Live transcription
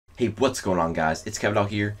Hey, what's going on, guys? It's Kevin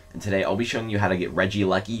here, and today I'll be showing you how to get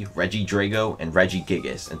Regieleki, Regidrago, and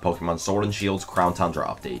Regigigas in Pokemon Sword and Shield's Crown Tundra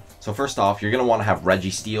update. So first off, you're going to want to have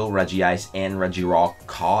Registeel, Regice, and Regirock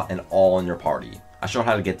caught and all in your party. I showed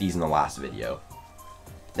how to get these in the last video.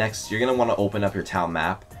 Next, you're going to want to open up your town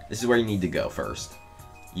map. This is where you need to go first.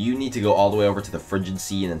 You need to go all the way over to the Frigid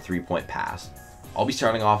Sea and then 3-point pass. I'll be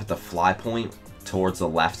starting off at the fly point towards the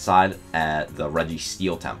left side at the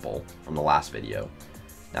Registeel temple from the last video.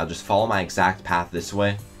 Now just follow my exact path this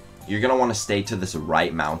way. You're going to want to stay to this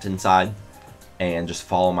right mountainside and just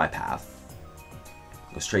follow my path.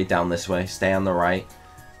 Go straight down this way, stay on the right.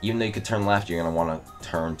 Even though you could turn left, you're going to want to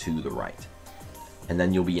turn to the right. And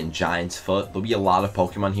then you'll be in Giant's Foot. There'll be a lot of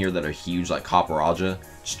Pokemon here that are huge like Copperaja.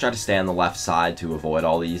 Just try to stay on the left side to avoid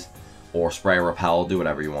all these. Or spray or repel, do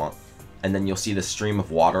whatever you want. And then you'll see the stream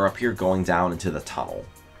of water up here going down into the tunnel.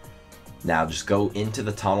 Now just go into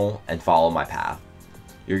the tunnel and follow my path.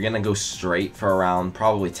 You're going to go straight for around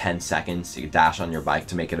probably 10 seconds. You can dash on your bike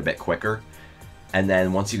to make it a bit quicker. And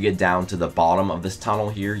then once you get down to the bottom of this tunnel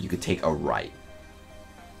here, you could take a right.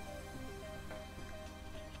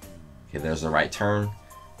 Okay, there's the right turn.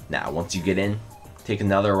 Now, once you get in, take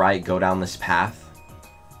another right, go down this path,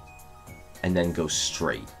 and then go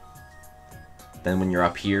straight. Then when you're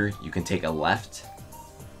up here, you can take a left,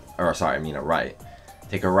 or sorry, I mean a right.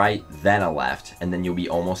 Take a right, then a left, and then you'll be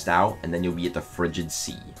almost out, and then you'll be at the Frigid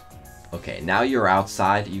Sea. Okay, now you're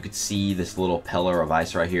outside. You could see this little pillar of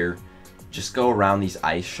ice right here. Just go around these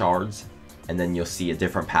ice shards, and then you'll see a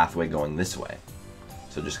different pathway going this way.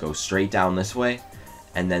 So just go straight down this way,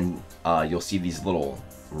 and then you'll see these little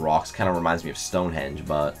rocks. Kind of reminds me of Stonehenge,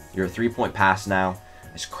 but you're a 3-point pass now.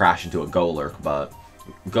 I just crashed into a Golurk, but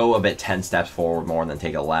go a bit 10 steps forward more and then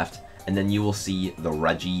take a left, and then you will see the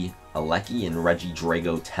Regieleki and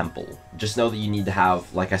Regidrago temple. Just know that you need to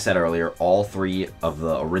have, like I said earlier, all 3 of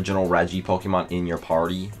the original Regi Pokemon in your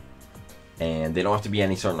party, and they don't have to be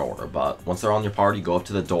any certain order, but once they're on your party, go up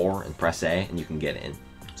to the door and press A and you can get in.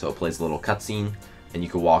 So it plays a little cutscene and you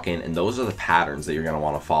can walk in, and those are the patterns that you're going to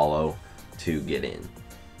want to follow to get in.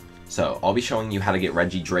 So I'll be showing you how to get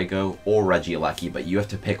Regidrago or Regieleki, but you have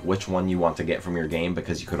to pick which one you want to get from your game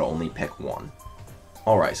because you could only pick one.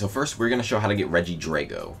 Alright, so first we're going to show how to get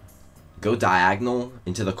Regidrago. Go diagonal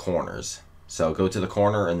into the corners. So go to the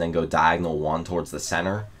corner and then go diagonal 1 towards the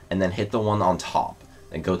center, and then hit the one on top.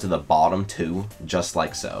 Then go to the bottom 2, just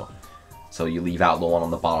like so. So you leave out the one on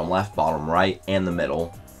the bottom left, bottom right, and the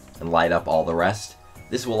middle, and light up all the rest.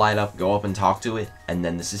 This will light up, go up and talk to it, and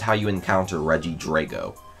then this is how you encounter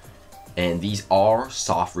Regidrago. And these are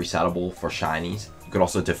soft resettable for shinies. You could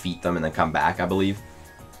also defeat them and then come back, I believe.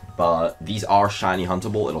 But these are shiny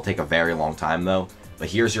huntable. It'll take a very long time though. But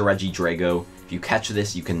here's your Regidrago. If you catch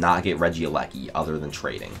this, you cannot get Regieleki other than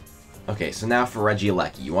trading. Okay, so now for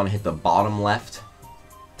Regieleki, you want to hit the bottom left,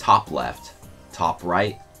 top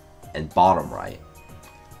right, and bottom right.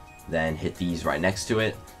 Then hit these right next to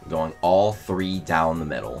it, going all 3 down the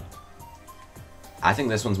middle. I think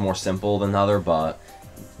this one's more simple than the other, but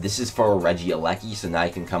this is for Regieleki, so now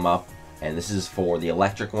you can come up, and this is for the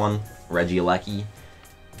electric one, Regieleki.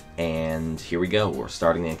 And here we go, we're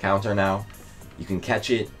starting the encounter now. You can catch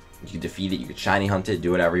it, you can defeat it, you can shiny hunt it,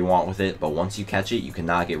 do whatever you want with it, but once you catch it, you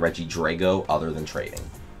cannot get Regidrago other than trading.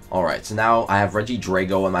 Alright, so now I have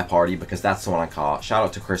Regidrago in my party because that's the one I caught. Shout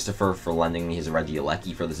out to Christopher for lending me his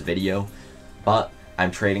Regieleki for this video, but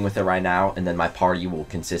I'm trading with it right now, and then my party will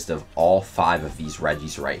consist of all 5 of these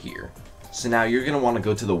Regis right here. So now you're going to want to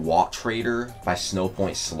go to the Watt Trader by Snow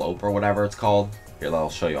Point Slope or whatever it's called. Here, I'll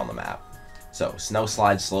show you on the map. So, Snow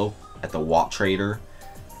Slide Slope at the Watt Trader.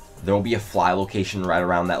 There will be a fly location right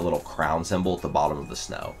around that little crown symbol at the bottom of the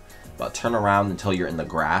snow. But turn around until you're in the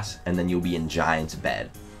grass, and then you'll be in Giant's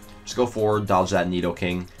Bed. Just go forward, dodge that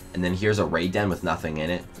Nidoking, and then here's a raid den with nothing in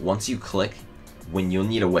it. Once you click, you'll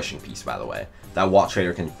need a wishing piece, by the way. That Watt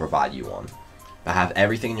Trader can provide you one. But have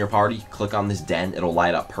everything in your party, click on this den, it'll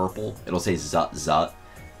light up purple, it'll say Zut Zut,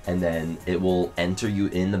 and then it will enter you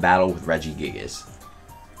in the battle with Regigigas.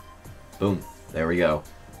 Boom, there we go.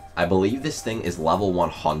 I believe this thing is level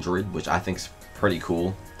 100, which I think is pretty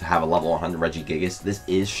cool to have a level 100 Regigigas. This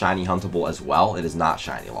is shiny huntable as well, it is not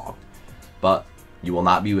shiny locked. But you will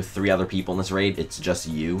not be with 3 other people in this raid, it's just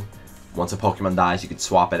you. Once a Pokemon dies, you could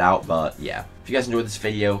swap it out, but yeah. If you guys enjoyed this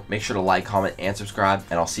video, make sure to like, comment, and subscribe,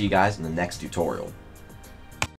 and I'll see you guys in the next tutorial.